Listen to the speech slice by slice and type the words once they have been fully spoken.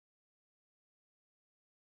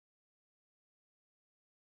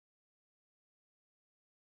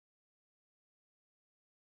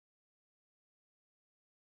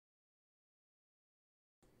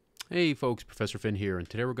Hey folks, Professor Finn here, and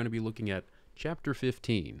today we're going to be looking at Chapter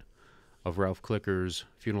 15 of Ralph Klicker's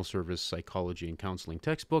Funeral Service Psychology and Counseling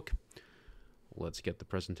textbook. Let's get the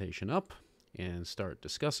presentation up and start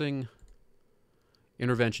discussing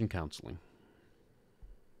intervention counseling.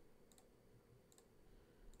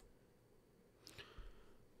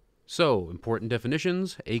 So, important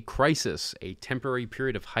definitions: a crisis, a temporary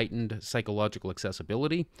period of heightened psychological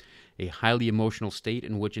accessibility, a highly emotional state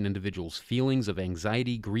in which an individual's feelings of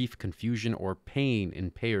anxiety, grief, confusion, or pain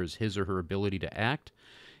impairs his or her ability to act.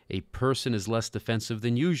 A person is less defensive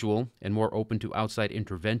than usual and more open to outside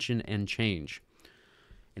intervention and change.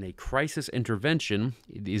 In a crisis intervention,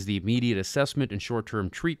 it is the immediate assessment and short-term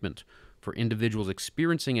treatment for individuals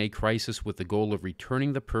experiencing a crisis with the goal of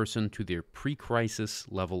returning the person to their pre-crisis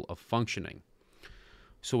level of functioning.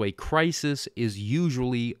 So a crisis is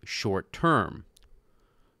usually short-term,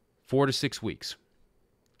 4 to 6 weeks,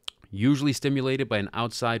 usually stimulated by an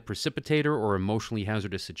outside precipitator or emotionally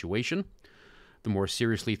hazardous situation. The more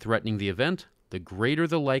seriously threatening the event, the greater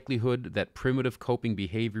the likelihood that primitive coping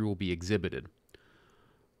behavior will be exhibited.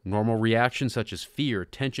 Normal reactions such as fear,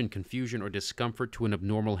 tension, confusion, or discomfort to an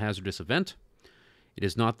abnormal hazardous event. It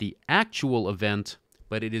is not the actual event,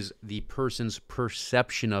 but it is the person's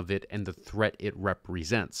perception of it and the threat it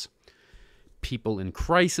represents. People in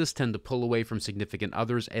crisis tend to pull away from significant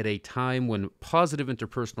others at a time when positive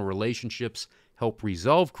interpersonal relationships help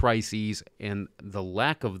resolve crises, and the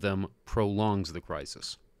lack of them prolongs the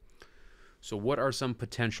crisis. So what are some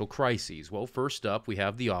potential crises? Well, first up, we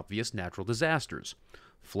have the obvious natural disasters.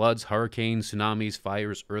 Floods, hurricanes, tsunamis,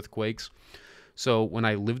 fires, earthquakes. So when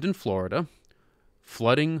I lived in Florida,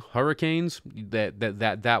 flooding, hurricanes,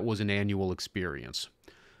 that was an annual experience.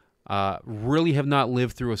 Really have not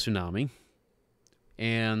lived through a tsunami,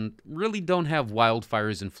 and really don't have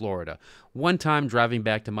wildfires in Florida. One time driving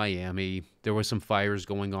back to Miami, there were some fires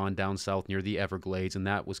going on down south near the Everglades, and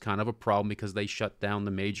that was kind of a problem because they shut down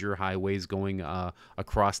the major highways going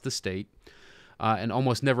across the state. And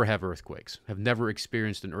almost never have earthquakes. Have never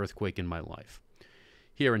experienced an earthquake in my life.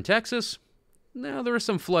 Here in Texas, now there are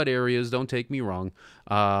some flood areas, don't take me wrong.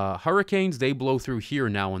 Hurricanes, they blow through here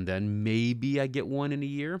now and then. Maybe I get one in a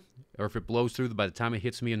year. Or if it blows through, by the time it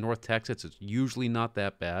hits me in North Texas, it's usually not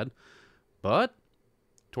that bad. But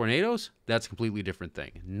tornadoes, that's a completely different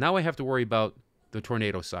thing. Now I have to worry about the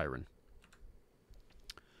tornado siren.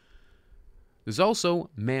 There's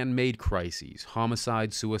also man-made crises: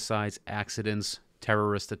 homicides, suicides, accidents,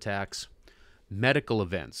 terrorist attacks, medical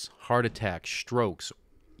events, heart attacks, strokes,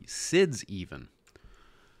 SIDS even.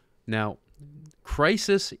 Now,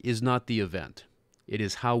 crisis is not the event. It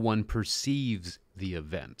is how one perceives the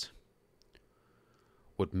event.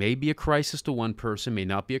 What may be a crisis to one person may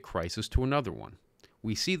not be a crisis to another one.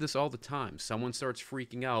 We see this all the time. Someone starts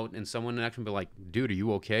freaking out and someone actually be like, dude, are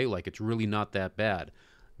you okay? Like, it's really not that bad.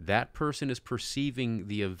 That person is perceiving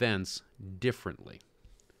the events differently.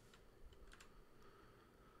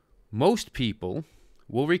 Most people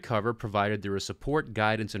will recover provided there is support,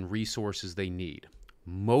 guidance, and resources they need.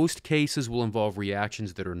 Most cases will involve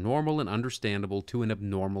reactions that are normal and understandable to an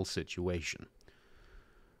abnormal situation.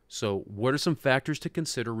 So, what are some factors to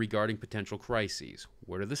consider regarding potential crises?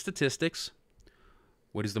 What are the statistics?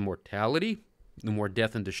 What is the mortality? The more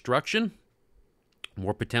death and destruction?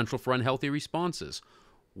 More potential for unhealthy responses?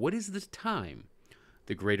 What is the time?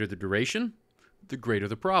 The greater the duration, the greater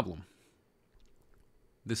the problem.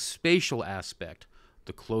 The spatial aspect: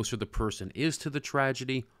 the closer the person is to the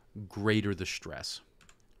tragedy, greater the stress.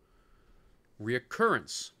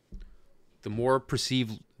 Reoccurrence: the more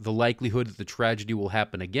perceived the likelihood that the tragedy will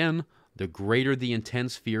happen again, the greater the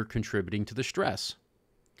intense fear contributing to the stress.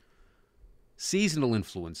 Seasonal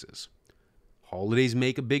influences: holidays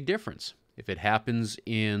make a big difference. If it happens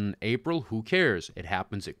in April, who cares? It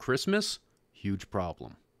happens at Christmas, huge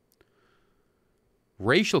problem.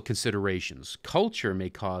 Racial considerations: culture may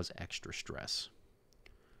cause extra stress.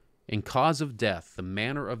 And cause of death: the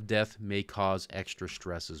manner of death may cause extra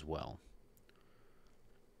stress as well.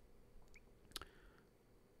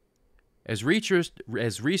 As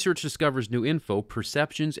research discovers new info,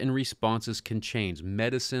 perceptions and responses can change.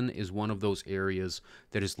 Medicine is one of those areas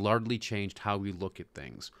that has largely changed how we look at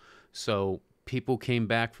things. So people came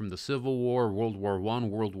back from the Civil War, World War I,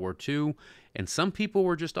 World War II, and some people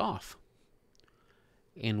were just off.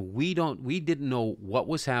 And we didn't know what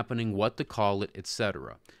was happening, what to call it,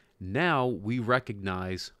 etc. Now we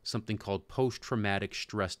recognize something called post-traumatic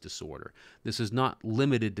stress disorder. This is not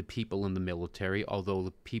limited to people in the military, although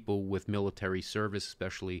the people with military service,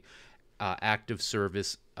 especially active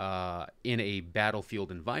service in a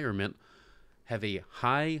battlefield environment, have a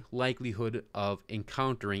high likelihood of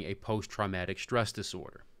encountering a post-traumatic stress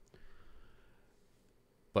disorder.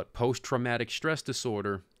 But post-traumatic stress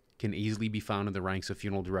disorder can easily be found in the ranks of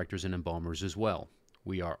funeral directors and embalmers as well.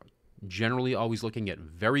 We are generally always looking at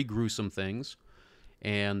very gruesome things,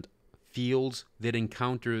 and fields that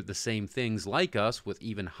encounter the same things like us with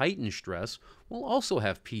even heightened stress will also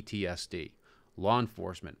have PTSD. Law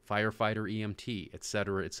enforcement, firefighter, EMT,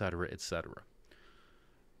 etc., etc., etc.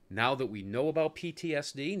 Now that we know about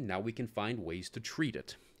PTSD, now we can find ways to treat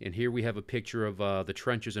it. And here we have a picture of the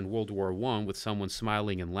trenches in World War I with someone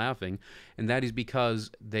smiling and laughing, and that is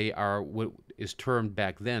because they are what is termed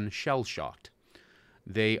back then shell-shocked.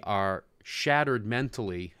 They are shattered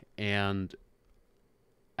mentally and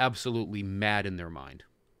absolutely mad in their mind.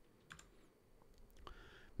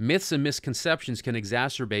 Myths and misconceptions can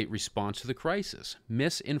exacerbate response to the crisis.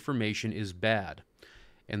 Misinformation is bad.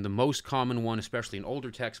 And the most common one, especially in older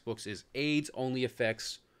textbooks, is AIDS only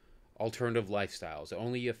affects alternative lifestyles. It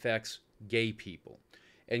only affects gay people.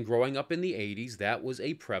 And growing up in the 80s, that was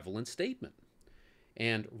a prevalent statement.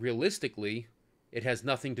 And realistically, it has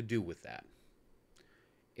nothing to do with that.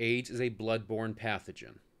 AIDS is a blood-borne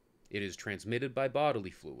pathogen. It is transmitted by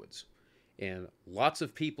bodily fluids. And lots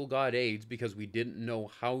of people got AIDS because we didn't know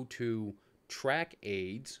how to track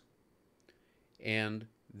AIDS, and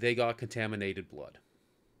they got contaminated blood.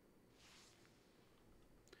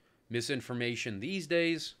 Misinformation these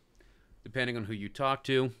days, depending on who you talk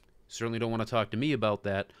to, certainly don't want to talk to me about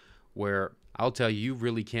that, where I'll tell you, you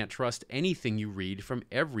really can't trust anything you read from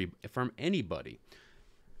anybody,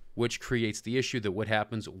 which creates the issue that what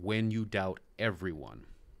happens when you doubt everyone?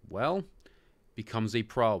 Well, becomes a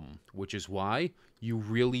problem, which is why you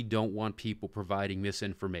really don't want people providing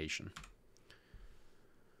misinformation.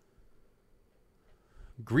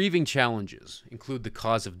 Grieving challenges include the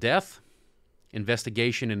cause of death,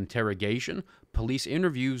 investigation and interrogation. Police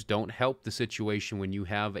interviews don't help the situation when you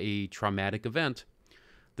have a traumatic event.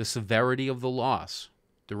 The severity of the loss,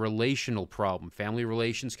 the relational problem. Family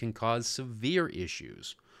relations can cause severe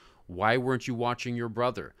issues. Why weren't you watching your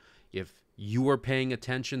brother? If you were paying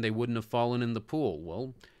attention, they wouldn't have fallen in the pool.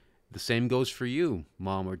 Well, the same goes for you,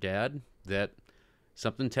 mom or dad, that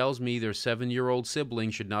something tells me their 7-year-old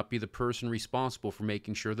sibling should not be the person responsible for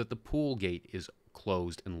making sure that the pool gate is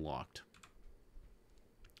closed and locked.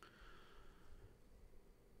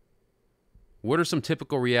 What are some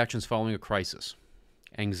typical reactions following a crisis?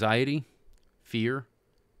 Anxiety, fear,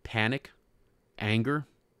 panic, anger.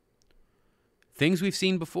 Things we've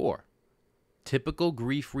seen before. Typical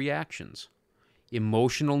grief reactions.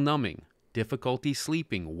 Emotional numbing, difficulty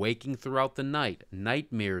sleeping, waking throughout the night,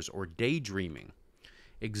 nightmares or daydreaming.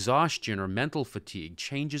 Exhaustion or mental fatigue,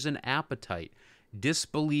 changes in appetite,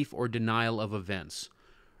 disbelief or denial of events.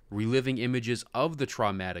 Reliving images of the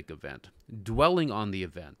traumatic event, dwelling on the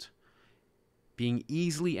event. Being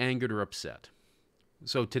easily angered or upset.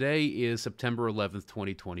 So today is September 11th,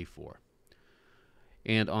 2024.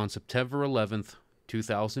 And on September 11th,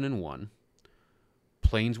 2001,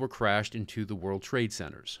 planes were crashed into the World Trade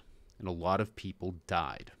Centers, and a lot of people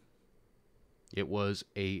died. It was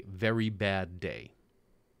a very bad day.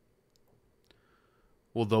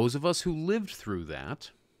 Well, those of us who lived through that,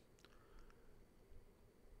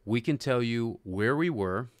 we can tell you where we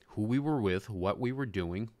were, who we were with, what we were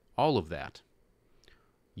doing, all of that.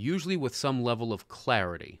 Usually with some level of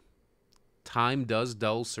clarity. Time does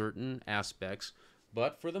dull certain aspects,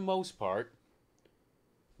 but for the most part,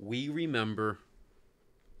 we remember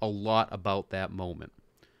a lot about that moment.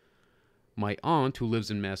 My aunt, who lives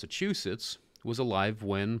in Massachusetts, was alive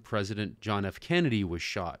when President John F. Kennedy was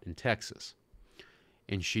shot in Texas.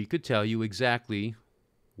 And she could tell you exactly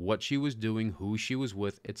what she was doing, who she was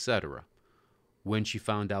with, etc., when she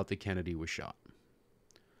found out that Kennedy was shot.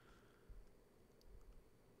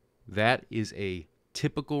 That is a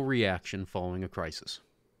typical reaction following a crisis.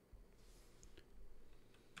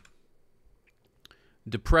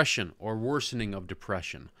 Depression or worsening of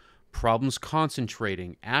depression, problems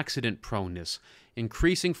concentrating, accident proneness,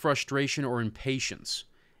 increasing frustration or impatience,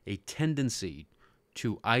 a tendency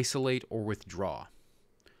to isolate or withdraw.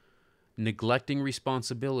 Neglecting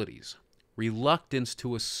responsibilities, reluctance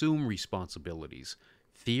to assume responsibilities,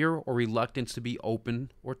 fear or reluctance to be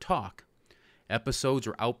open or talk. Episodes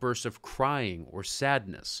or outbursts of crying or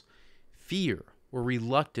sadness, fear or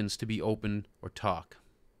reluctance to be open or talk.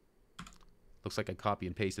 Looks like I copy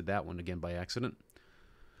and pasted that one again by accident.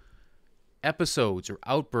 Episodes or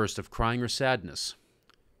outbursts of crying or sadness,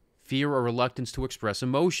 fear or reluctance to express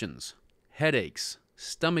emotions, headaches,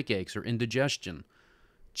 stomach aches or indigestion,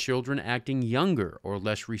 children acting younger or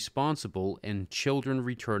less responsible, and children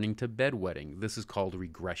returning to bedwetting. This is called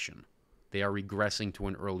regression. They are regressing to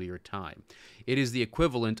an earlier time. It is the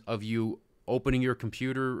equivalent of you opening your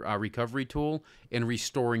computer recovery tool, and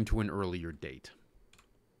restoring to an earlier date.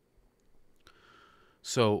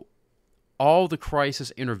 So all the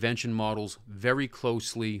crisis intervention models very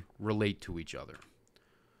closely relate to each other.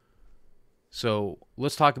 So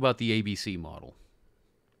let's talk about the ABC model.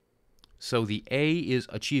 So the A is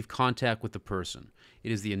achieve contact with the person.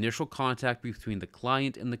 It is the initial contact between the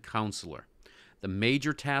client and the counselor. The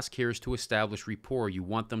major task here is to establish rapport. You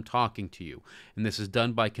want them talking to you. And this is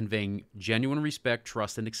done by conveying genuine respect,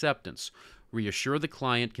 trust, and acceptance. Reassure the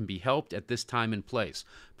client can be helped at this time and place.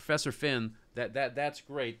 Professor Finn, that's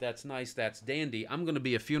great, that's nice, that's dandy. I'm going to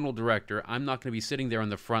be a funeral director. I'm not going to be sitting there on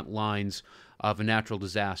the front lines of a natural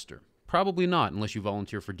disaster. Probably not, unless you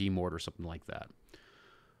volunteer for DMORT or something like that.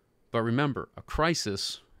 But remember, a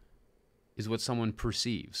crisis is what someone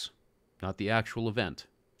perceives, not the actual event.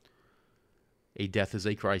 A death is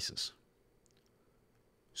a crisis.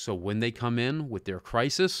 So when they come in with their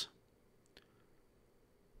crisis,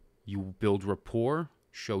 you build rapport,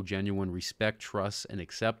 show genuine respect, trust, and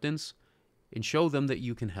acceptance, and show them that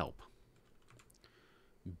you can help.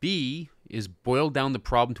 B is boil down the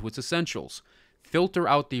problem to its essentials. Filter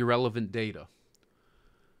out the irrelevant data.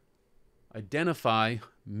 Identify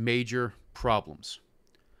major problems.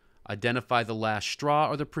 Identify the last straw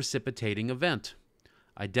or the precipitating event.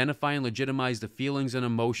 Identify and legitimize the feelings and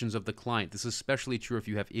emotions of the client. This is especially true if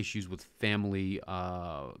you have issues with family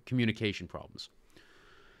communication problems.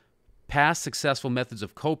 Past successful methods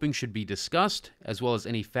of coping should be discussed, as well as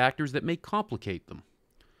any factors that may complicate them.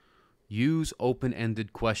 Use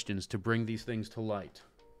open-ended questions to bring these things to light.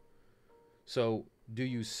 So, do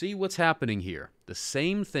you see what's happening here? The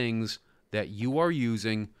same things that you are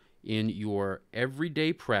using in your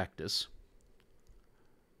everyday practice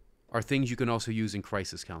are things you can also use in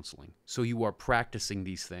crisis counseling. So you are practicing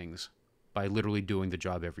these things by literally doing the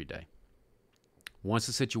job every day. Once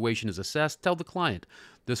the situation is assessed, tell the client.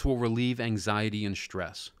 This will relieve anxiety and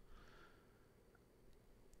stress.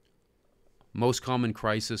 Most common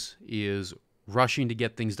crisis is rushing to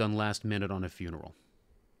get things done last minute on a funeral.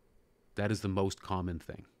 That is the most common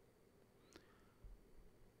thing.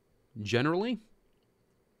 Generally,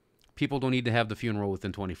 people don't need to have the funeral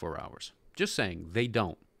within 24 hours. Just saying, they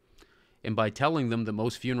don't. And by telling them that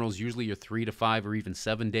most funerals usually are 3 to 5 or even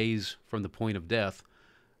 7 days from the point of death,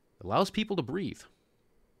 it allows people to breathe.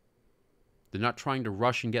 They're not trying to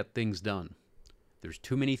rush and get things done. There's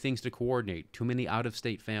too many things to coordinate, too many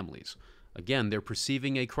out-of-state families. Again, they're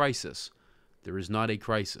perceiving a crisis. There is not a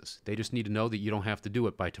crisis. They just need to know that you don't have to do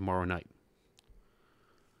it by tomorrow night.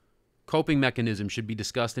 Coping mechanisms should be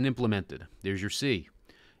discussed and implemented. There's your C.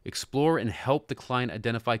 Explore and help the client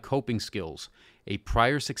identify coping skills. A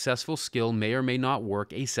prior successful skill may or may not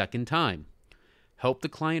work a second time. Help the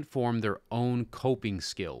client form their own coping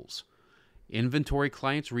skills. Inventory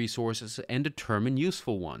clients' resources and determine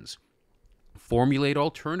useful ones. Formulate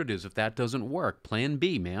alternatives if that doesn't work. Plan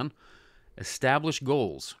B, man. Establish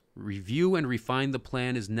goals. Review and refine the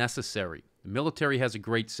plan as necessary. The military has a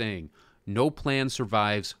great saying, no plan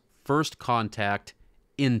survives first contact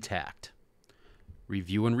intact.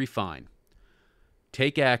 Review and refine.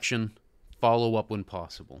 Take action. Follow up when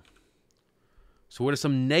possible. So what are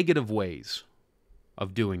some negative ways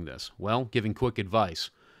of doing this? Well, giving quick advice.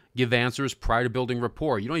 Give answers prior to building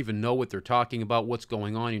rapport. You don't even know what they're talking about, what's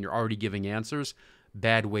going on, and you're already giving answers.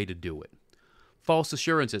 Bad way to do it. False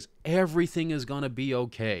assurances. Everything is going to be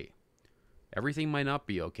okay. Everything might not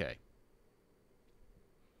be okay.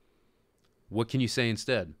 What can you say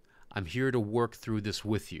instead? I'm here to work through this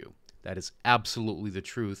with you. That is absolutely the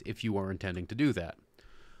truth if you are intending to do that.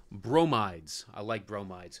 Bromides. I like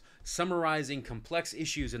bromides. Summarizing complex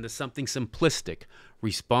issues into something simplistic.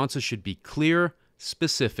 Responses should be clear,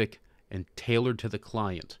 specific, and tailored to the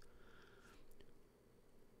client.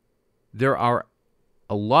 There are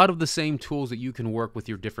a lot of the same tools that you can work with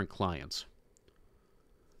your different clients.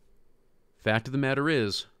 Fact of the matter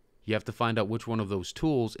is, you have to find out which one of those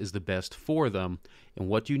tools is the best for them and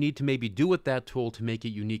what you need to maybe do with that tool to make it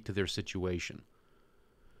unique to their situation.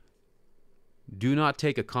 Do not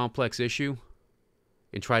take a complex issue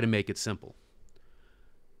and try to make it simple.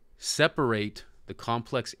 Separate the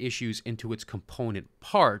complex issues into its component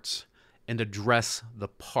parts and address the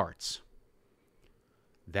parts.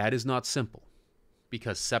 That is not simple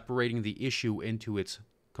because separating the issue into its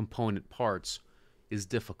component parts is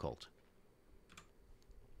difficult.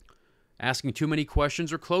 Asking too many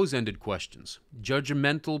questions or close-ended questions.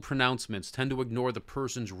 Judgmental pronouncements tend to ignore the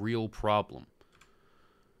person's real problem.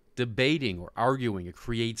 Debating or arguing, it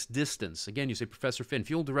creates distance. Again, you say, Professor Finn,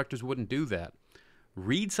 funeral directors wouldn't do that.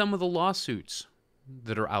 Read some of the lawsuits.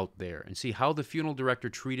 that are out there and see how the funeral director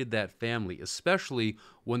treated that family, especially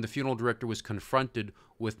when the funeral director was confronted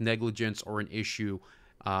with negligence or an issue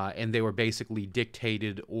and they were basically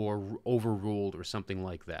dictated or overruled or something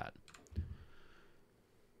like that.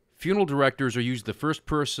 Funeral directors are usually the first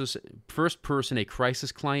person a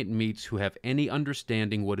crisis client meets who have any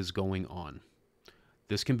understanding what is going on.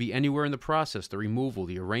 This can be anywhere in the process, the removal,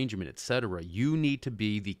 the arrangement, etc. You need to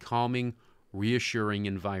be the calming, reassuring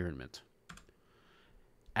environment.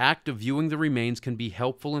 Act of viewing the remains can be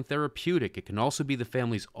helpful and therapeutic. It can also be the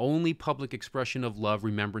family's only public expression of love,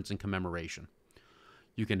 remembrance, and commemoration.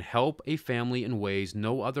 You can help a family in ways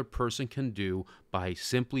no other person can do by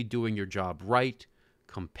simply doing your job right,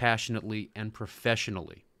 compassionately, and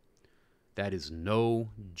professionally. That is no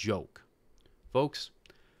joke. Folks,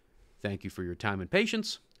 thank you for your time and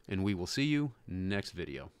patience, and we will see you next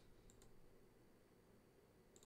video.